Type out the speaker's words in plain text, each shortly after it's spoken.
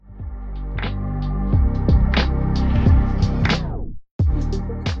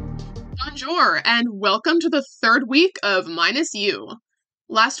Sure, and welcome to the third week of Minus You.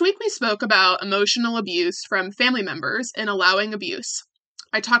 Last week we spoke about emotional abuse from family members and allowing abuse.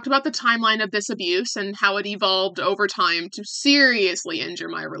 I talked about the timeline of this abuse and how it evolved over time to seriously injure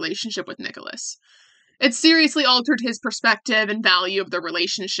my relationship with Nicholas. It seriously altered his perspective and value of the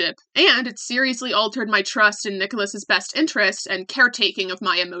relationship, and it seriously altered my trust in Nicholas's best interest and caretaking of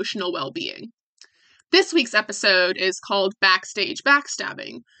my emotional well-being. This week's episode is called Backstage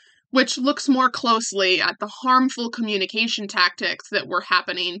Backstabbing, which looks more closely at the harmful communication tactics that were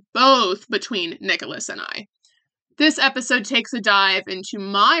happening both between Nicholas and I. This episode takes a dive into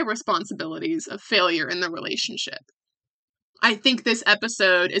my responsibilities of failure in the relationship. I think this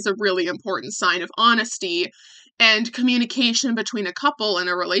episode is a really important sign of honesty and communication between a couple in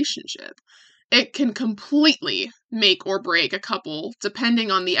a relationship. It can completely make or break a couple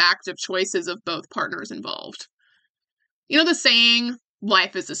depending on the active choices of both partners involved. You know the saying,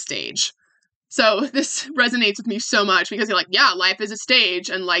 life is a stage. So this resonates with me so much because you're like, yeah, life is a stage.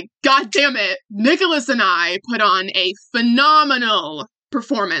 And like, God damn it, Nicholas and I put on a phenomenal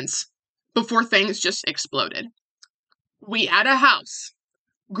performance before things just exploded. We had a house,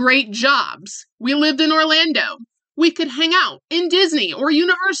 great jobs. We lived in Orlando. We could hang out in Disney or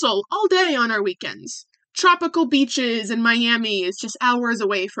Universal all day on our weekends. Tropical beaches in Miami is just hours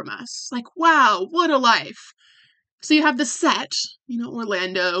away from us. Like, wow, what a life. So you have the set,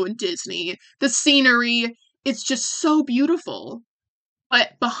 Orlando and Disney, the scenery, it's just so beautiful.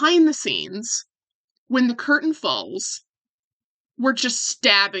 But behind the scenes, when the curtain falls, we're just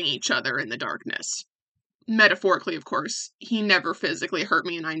stabbing each other in the darkness. Metaphorically, of course. He never physically hurt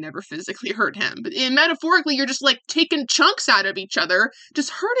me and I never physically hurt him. But metaphorically, you're just like taking chunks out of each other,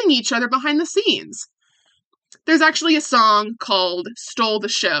 just hurting each other behind the scenes. There's actually a song called Stole the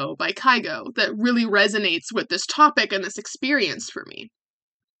Show by Kygo that really resonates with this topic and this experience for me.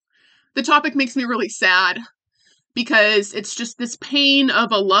 The topic makes me really sad because it's just this pain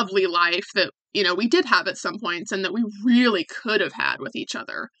of a lovely life that, we did have at some points and that we really could have had with each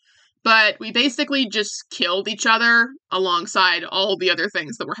other. But we basically just killed each other alongside all the other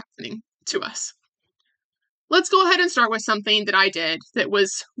things that were happening to us. Let's go ahead and start with something that I did that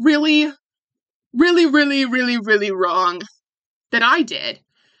was really wrong that I did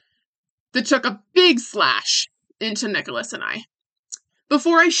that took a big slash into Nicholas and I.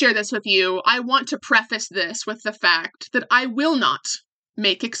 Before I share this with you, I want to preface this with the fact that I will not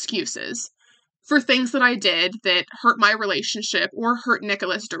make excuses for things that I did that hurt my relationship or hurt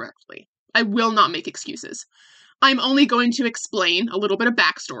Nicholas directly. I will not make excuses. I'm only going to explain a little bit of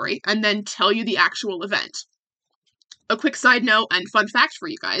backstory and then tell you the actual event. A quick side note and fun fact for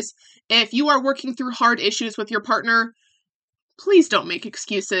you guys. If you are working through hard issues with your partner, please don't make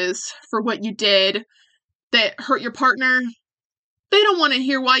excuses for what you did that hurt your partner. They don't want to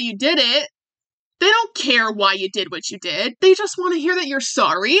hear why you did it. They don't care why you did what you did. They just want to hear that you're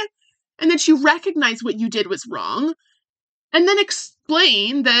sorry and that you recognize what you did was wrong, and then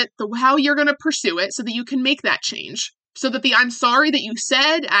explain that how you're going to pursue it so that you can make that change, so that the I'm sorry that you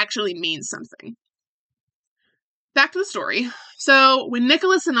said actually means something. Back to the story. So, when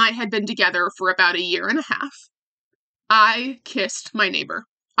Nicholas and I had been together for about a year and a half, I kissed my neighbor.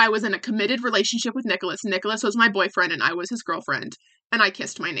 I was in a committed relationship with Nicholas. Nicholas was my boyfriend and I was his girlfriend, and I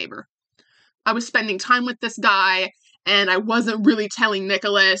kissed my neighbor. I was spending time with this guy, and I wasn't really telling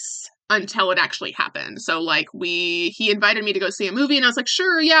Nicholas until it actually happened. So, he invited me to go see a movie, and I was like,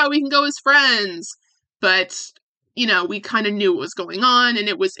 sure, yeah, we can go as friends. But, we kind of knew what was going on, and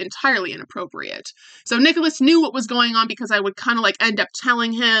it was entirely inappropriate. So Nicholas knew what was going on because I would kind of, end up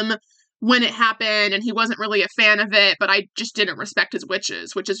telling him when it happened, and he wasn't really a fan of it, but I just didn't respect his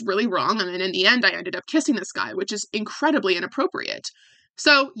wishes, which is really wrong. And then in the end, I ended up kissing this guy, which is incredibly inappropriate.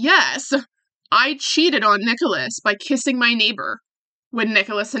 So, yes, I cheated on Nicholas by kissing my neighbor when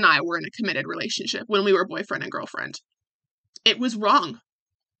Nicholas and I were in a committed relationship, when we were boyfriend and girlfriend. It was wrong,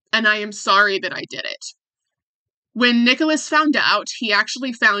 and I am sorry that I did it. When Nicholas found out, he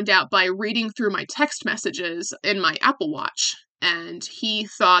actually found out by reading through my text messages in my Apple Watch, and he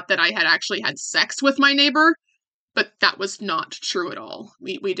thought that I had actually had sex with my neighbor, but that was not true at all.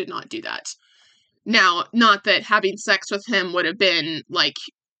 We did not do that. Now, not that having sex with him would have been,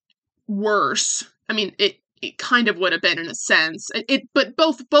 worse. I mean, it kind of would have been in a sense. But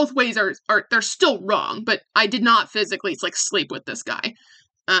both ways are they're still wrong. But I did not physically sleep with this guy.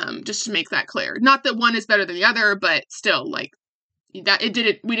 Just to make that clear. Not that one is better than the other, but still we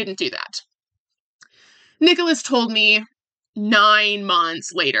didn't do that. Nicholas told me 9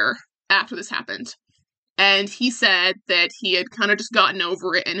 months later after this happened. And he said that he had kind of just gotten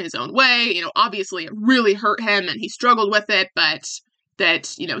over it in his own way. Obviously it really hurt him and he struggled with it, but that,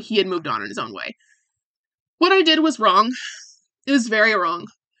 he had moved on in his own way. What I did was wrong. It was very wrong.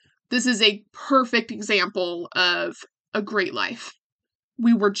 This is a perfect example of a great life.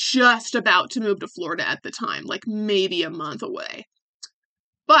 We were just about to move to Florida at the time, like maybe a month away.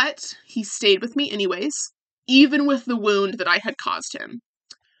 But he stayed with me anyways, even with the wound that I had caused him.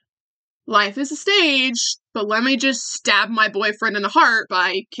 Life is a stage, but let me just stab my boyfriend in the heart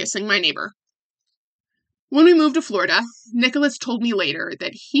by kissing my neighbor. When we moved to Florida, Nicholas told me later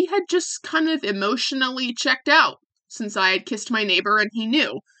that he had just kind of emotionally checked out since I had kissed my neighbor, and he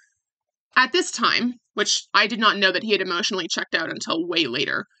knew. At this time, which I did not know that he had emotionally checked out until way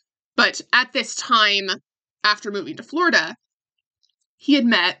later, but at this time, after moving to Florida, he had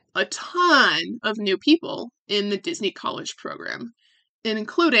met a ton of new people in the Disney College program,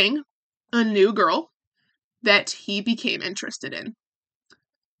 including a new girl that he became interested in.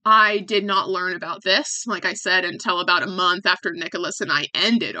 I did not learn about this, like I said, until about a month after Nicholas and I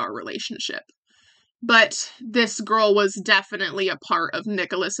ended our relationship. But this girl was definitely a part of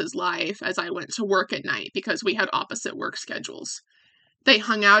Nicholas's life as I went to work at night because we had opposite work schedules. They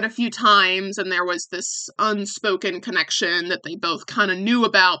hung out a few times, and there was this unspoken connection that they both kind of knew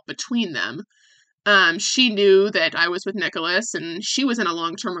about between them. She knew that I was with Nicholas, and she was in a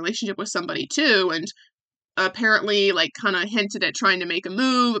long-term relationship with somebody too, and apparently, kind of hinted at trying to make a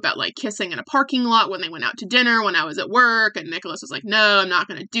move about, kissing in a parking lot when they went out to dinner when I was at work, and Nicholas was like, no, I'm not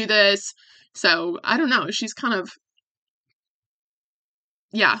going to do this. So, I don't know, she's kind of,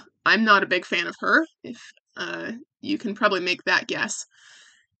 yeah, I'm not a big fan of her, if you can probably make that guess.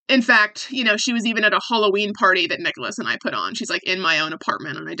 In fact, she was even at a Halloween party that Nicholas and I put on. She's in my own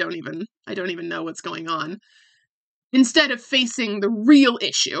apartment, and I don't even know what's going on. Instead of facing the real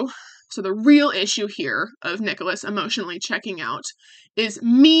issue, so the real issue here of Nicholas emotionally checking out is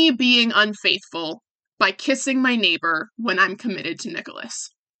me being unfaithful by kissing my neighbor when I'm committed to Nicholas.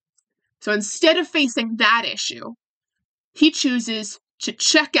 So instead of facing that issue, he chooses to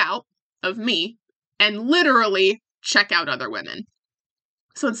check out of me and literally check out other women.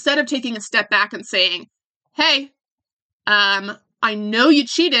 So instead of taking a step back and saying, hey, I know you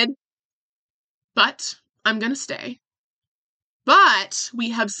cheated, but I'm going to stay. But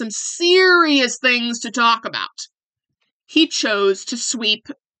we have some serious things to talk about. He chose to sweep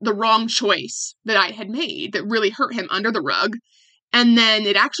the wrong choice that I had made that really hurt him under the rug, and then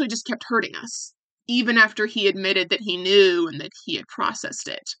it actually just kept hurting us, even after he admitted that he knew and that he had processed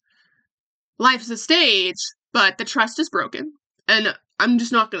it. Life's a stage, but the trust is broken, and I'm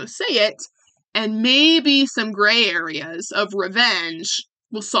just not going to say it, and maybe some gray areas of revenge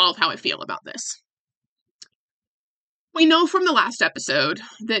will solve how I feel about this. We know from the last episode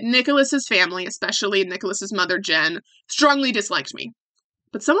that Nicholas's family, especially Nicholas's mother, Jen, strongly disliked me.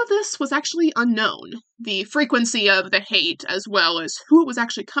 But some of this was actually unknown, the frequency of the hate as well as who it was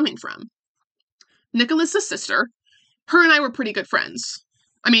actually coming from. Nicholas's sister, her and I were pretty good friends.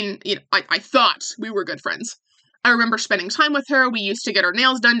 I mean, I thought we were good friends. I remember spending time with her. We used to get our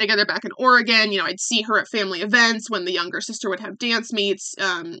nails done together back in Oregon. I'd see her at family events when the younger sister would have dance meets.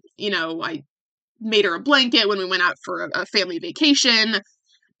 I made her a blanket when we went out for a family vacation.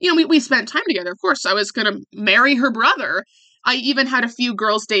 We spent time together. Of course, I was going to marry her brother. I even had a few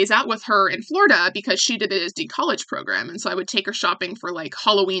girls' days out with her in Florida because she did the Disney College program. And so I would take her shopping for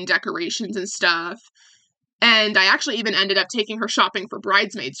Halloween decorations and stuff. And I actually even ended up taking her shopping for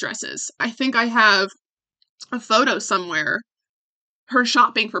bridesmaids dresses. I think I have a photo somewhere, her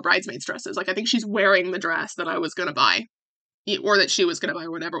shopping for bridesmaids dresses. I think she's wearing the dress that I was going to buy, or that she was going to buy,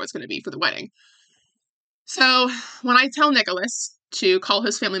 or whatever it was going to be for the wedding. So when I tell Nicholas to call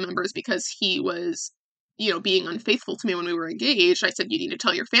his family members because he was, being unfaithful to me when we were engaged, I said, you need to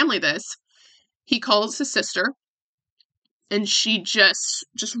tell your family this. He calls his sister, and she just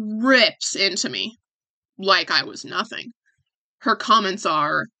rips into me like I was nothing. Her comments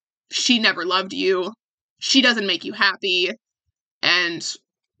are, she never loved you, she doesn't make you happy, and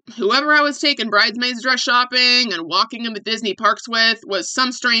whoever I was taking bridesmaids dress shopping and walking in the Disney parks with was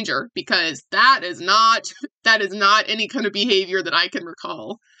some stranger, because that is not any kind of behavior that I can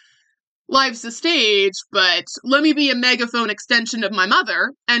recall. Life's a stage, but let me be a megaphone extension of my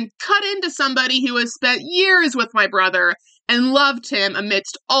mother and cut into somebody who has spent years with my brother and loved him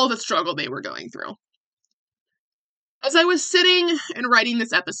amidst all the struggle they were going through. As I was sitting and writing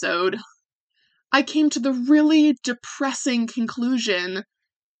this episode, I came to the really depressing conclusion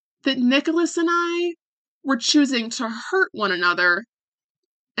that Nicholas and I were choosing to hurt one another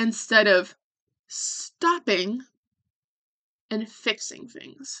instead of stopping and fixing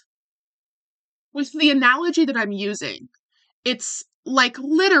things. With the analogy that I'm using, it's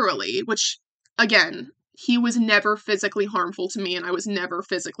literally, which, again, he was never physically harmful to me and I was never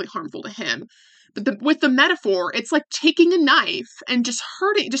physically harmful to him. But with the metaphor, it's like taking a knife and just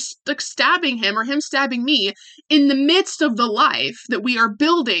hurting, just like stabbing him or him stabbing me in the midst of the life that we are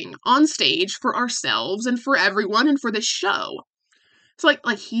building on stage for ourselves and for everyone and for this show. So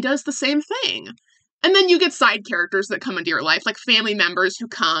like he does the same thing. And then you get side characters that come into your life, like family members who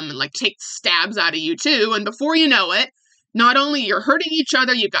come and like take stabs out of you too. And before you know it, not only you're hurting each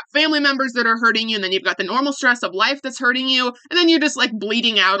other, you've got family members that are hurting you, and then you've got the normal stress of life that's hurting you, and then you're just like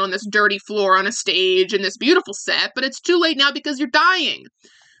bleeding out on this dirty floor on a stage in this beautiful set, but it's too late now because you're dying.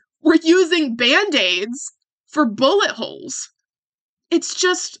 We're using Band-Aids for bullet holes. It's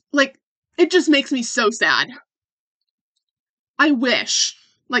just like, it just makes me so sad. I wish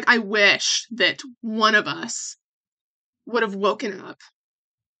that one of us would have woken up,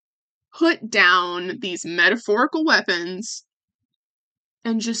 put down these metaphorical weapons,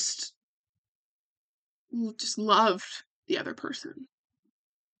 and just loved the other person.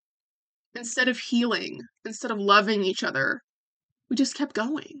 Instead of healing, instead of loving each other, we just kept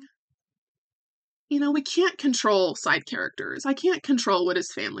going. You know, we can't control side characters. I can't control what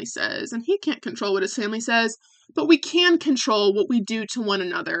his family says, and he can't control what his family says, but we can control what we do to one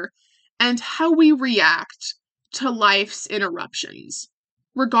another and how we react to life's interruptions,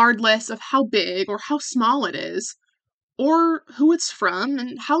 regardless of how big or how small it is, or who it's from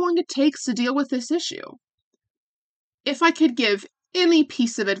and how long it takes to deal with this issue. If I could give any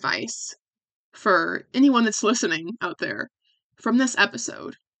piece of advice for anyone that's listening out there from this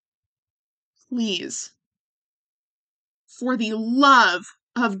episode, please, for the love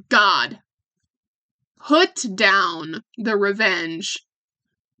of God, put down the revenge.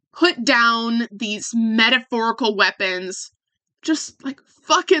 Put down these metaphorical weapons. Just, like,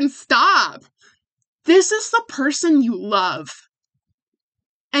 fucking stop. This is the person you love.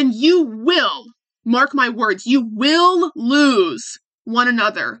 And you will, mark my words, you will lose one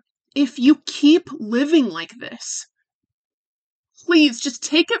another if you keep living like this. Please, just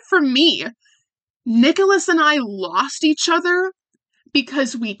take it from me. Nicholas and I lost each other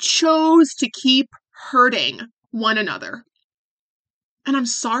because we chose to keep hurting one another. And I'm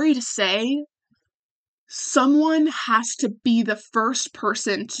sorry to say, someone has to be the first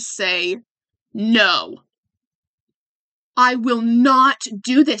person to say, no, I will not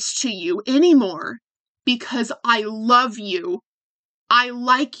do this to you anymore because I love you, I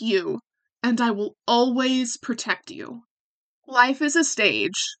like you, and I will always protect you. Life is a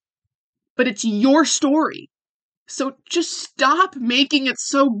stage, but it's your story. So just stop making it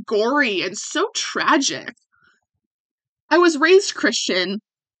so gory and so tragic. I was raised Christian,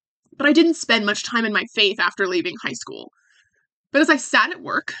 but I didn't spend much time in my faith after leaving high school. But as I sat at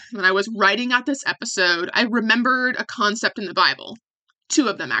work and I was writing out this episode, I remembered a concept in the Bible. 2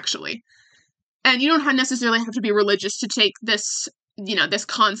 of them, actually. And you don't necessarily have to be religious to take this, this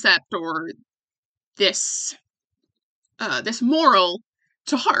concept or this moral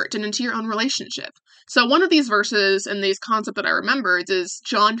to heart and into your own relationship. So one of these verses and these concept that I remembered is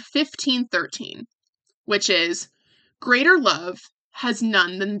John 15:13, which is, greater love has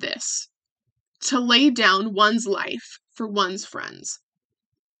none than this, to lay down one's life for one's friends.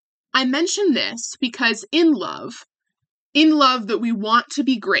 I mention this because in love that we want to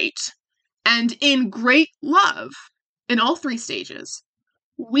be great, and in great love, in all 3 stages,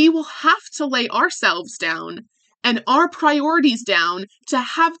 we will have to lay ourselves down and our priorities down to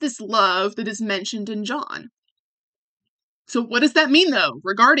have this love that is mentioned in John. So what does that mean, though,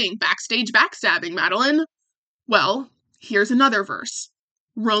 regarding backstage backstabbing, Madeline? Well, here's another verse.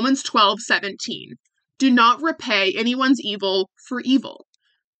 Romans 12:17. Do not repay anyone's evil for evil.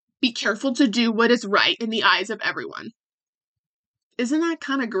 Be careful to do what is right in the eyes of everyone. Isn't that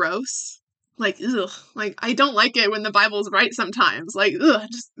kind of gross? Like, ugh. Like, I don't like it when the Bible's right sometimes. Like, ugh,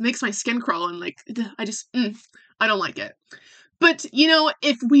 it just makes my skin crawl and like, I don't like it. But,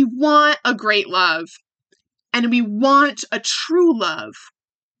 if we want a great love and we want a true love,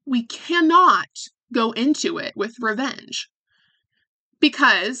 we cannot go into it with revenge.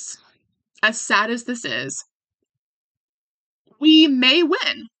 Because, as sad as this is, we may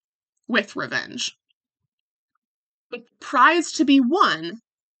win with revenge. But the prize to be won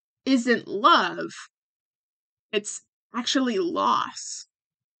isn't love, it's actually loss.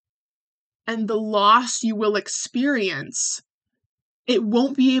 And the loss you will experience, it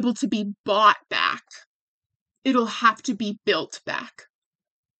won't be able to be bought back. It'll have to be built back.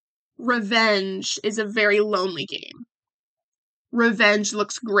 Revenge is a very lonely game. Revenge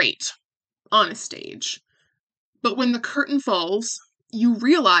looks great on a stage. But when the curtain falls, you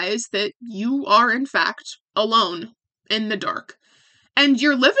realize that you are, in fact, alone in the dark. And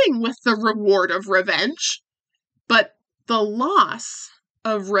you're living with the reward of revenge, but the loss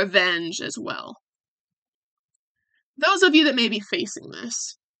of revenge as well. Those of you that may be facing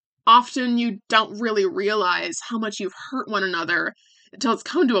this, often you don't really realize how much you've hurt one another until it's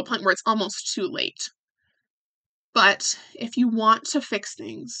come to a point where it's almost too late. But if you want to fix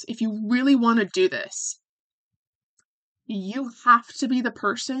things, if you really want to do this, you have to be the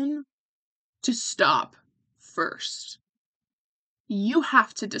person to stop first. You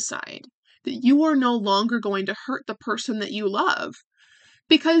have to decide that you are no longer going to hurt the person that you love.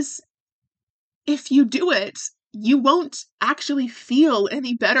 Because if you do it, you won't actually feel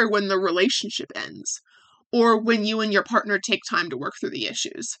any better when the relationship ends, or when you and your partner take time to work through the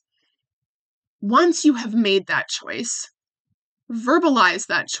issues. Once you have made that choice, verbalize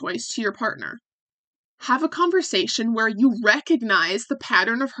that choice to your partner. Have a conversation where you recognize the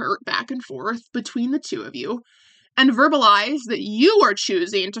pattern of hurt back and forth between the two of you, and verbalize that you are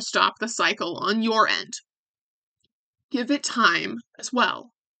choosing to stop the cycle on your end. Give it time as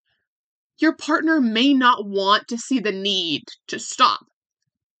well. Your partner may not want to see the need to stop,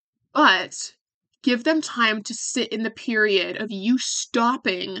 but give them time to sit in the period of you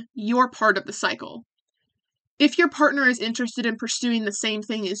stopping your part of the cycle. If your partner is interested in pursuing the same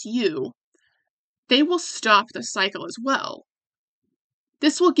thing as you, they will stop the cycle as well.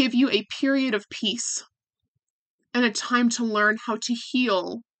 This will give you a period of peace and a time to learn how to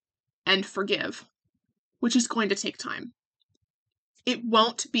heal and forgive, which is going to take time. It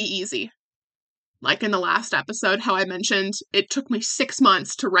won't be easy. Like in the last episode, how I mentioned, it took me 6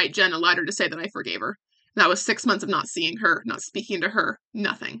 months to write Jen a letter to say that I forgave her. That was 6 months of not seeing her, not speaking to her,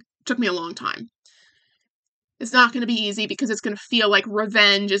 nothing. It took me a long time. It's not going to be easy because it's going to feel like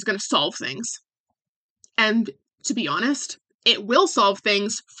revenge is going to solve things. And to be honest, it will solve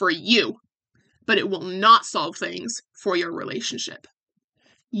things for you, but it will not solve things for your relationship.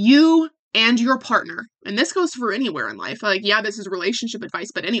 You and your partner, and this goes for anywhere in life. Like, yeah, this is relationship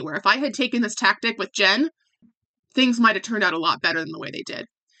advice, but anywhere. If I had taken this tactic with Jen, things might have turned out a lot better than the way they did.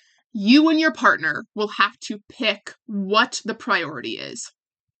 You and your partner will have to pick what the priority is.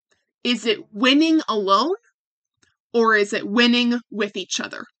 Is it winning alone, or is it winning with each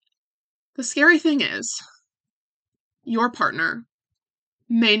other? The scary thing is, your partner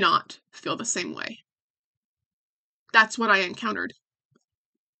may not feel the same way. That's what I encountered.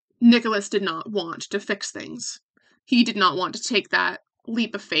 Nicholas did not want to fix things. He did not want to take that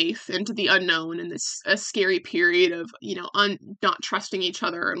leap of faith into the unknown in this a scary period of, not trusting each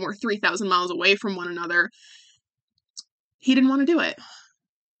other, and we're 3,000 miles away from one another. He didn't want to do it.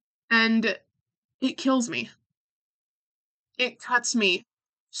 And it kills me. It cuts me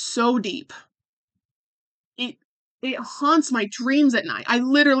so deep. It haunts my dreams at night. I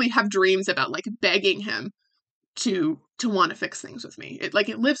literally have dreams about begging him to want to fix things with me. It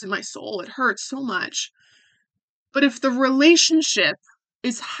lives in my soul. It hurts so much. But if the relationship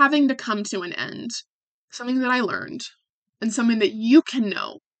is having to come to an end, something that I learned, and something that you can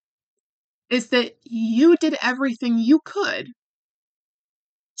know, is that you did everything you could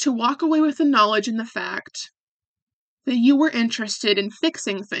to walk away with the knowledge and the fact that you were interested in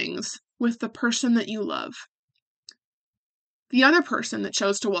fixing things with the person that you love. The other person that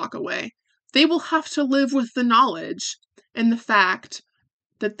chose to walk away, they will have to live with the knowledge and the fact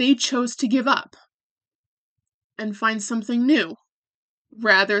that they chose to give up and find something new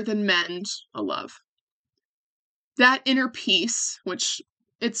rather than mend a love. That inner peace, which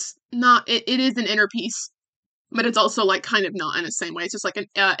it is an inner peace, but it's also kind of not in the same way. It's just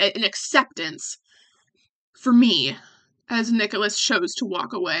an acceptance for me, as Nicholas chose to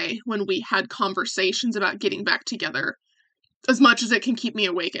walk away when we had conversations about getting back together. As much as it can keep me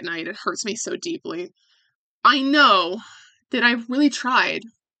awake at night, it hurts me so deeply. I know that I've really tried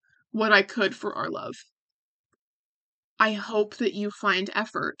what I could for our love. I hope that you find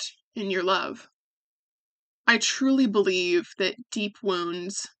effort in your love. I truly believe that deep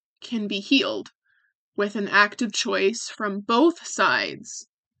wounds can be healed with an active choice from both sides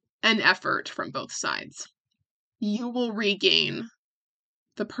and effort from both sides. You will regain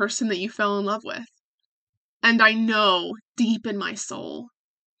the person that you fell in love with. And I know deep in my soul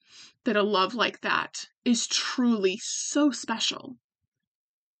that a love like that is truly so special.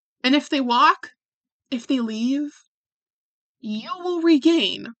 And if they walk, if they leave, you will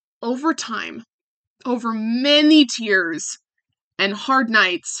regain over time, over many tears and hard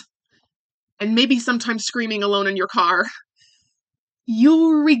nights, and maybe sometimes screaming alone in your car, you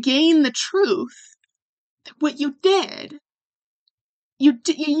will regain the truth that what you did, you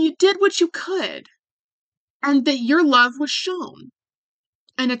did what you could. And that your love was shown.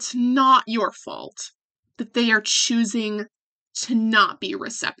 And it's not your fault that they are choosing to not be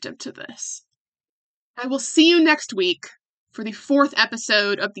receptive to this. I will see you next week for the 4th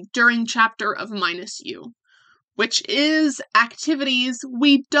episode of the During chapter of Minus You, which is activities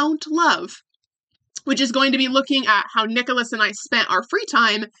we don't love, which is going to be looking at how Nicholas and I spent our free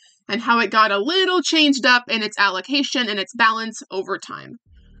time and how it got a little changed up in its allocation and its balance over time.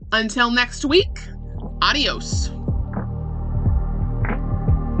 Until next week, adios.